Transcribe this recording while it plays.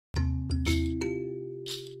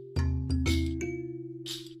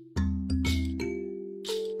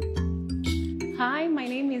Hi, my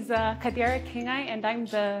name is Kadira Kingai and I'm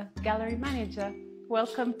the gallery manager.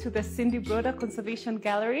 Welcome to the Cindy Broder Conservation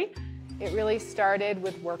Gallery. It really started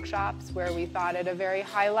with workshops where we thought at a very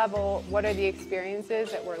high level, what are the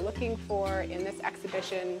experiences that we're looking for in this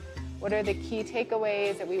exhibition? What are the key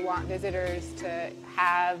takeaways that we want visitors to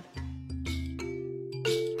have?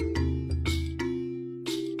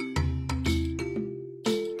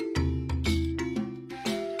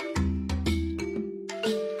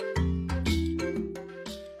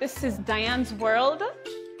 This is Dian's world.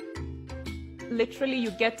 Literally,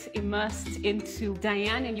 you get immersed into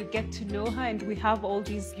Dian and you get to know her, and we have all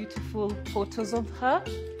these beautiful photos of her.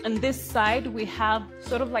 On this side, we have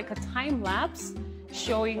sort of like a time lapse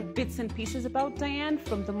showing bits and pieces about Dian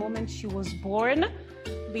from the moment she was born,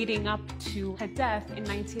 leading up to her death in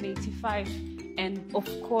 1985, and of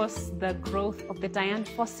course, the growth of the Dian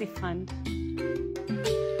Fossey Fund.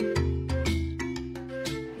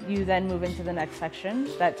 You then move into the next section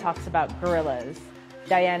that talks about gorillas.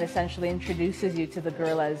 Dian essentially introduces you to the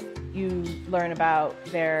gorillas. You learn about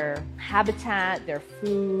their habitat, their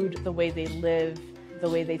food, the way they live, the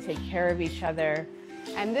way they take care of each other.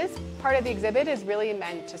 And this part of the exhibit is really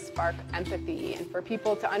meant to spark empathy and for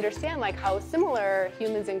people to understand like how similar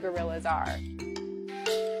humans and gorillas are.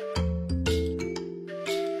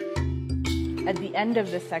 At the end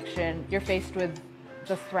of this section, you're faced with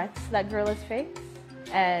the threats that gorillas face.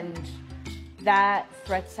 And that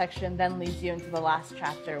threat section then leads you into the last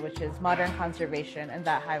chapter, which is modern conservation, and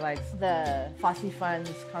that highlights the Fossey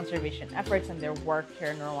Fund's conservation efforts and their work here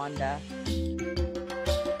in Rwanda.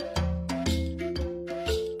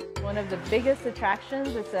 One of the biggest attractions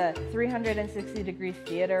is a 360-degree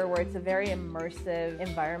theater where it's a very immersive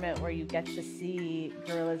environment where you get to see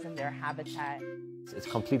gorillas in their habitat. It's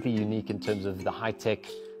completely unique in terms of the high-tech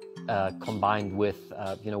combined with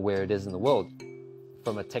where it is in the world.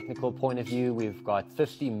 From a technical point of view, we've got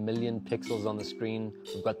 50 million pixels on the screen.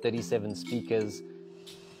 We've got 37 speakers.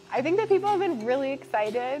 I think that people have been really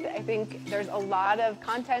excited. I think there's a lot of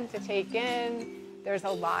content to take in. There's a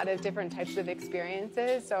lot of different types of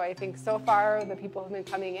experiences. So I think so far the people who've been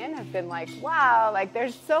coming in have been like, wow, like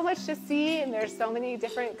there's so much to see and there's so many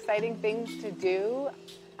different exciting things to do.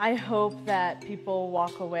 I hope that people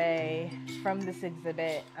walk away from this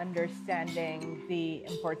exhibit understanding the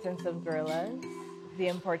importance of gorillas, the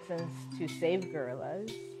importance to save gorillas,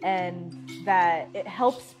 and that it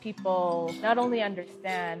helps people not only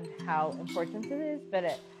understand how important it is, but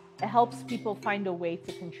it helps people find a way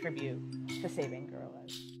to contribute to saving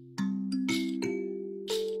gorillas.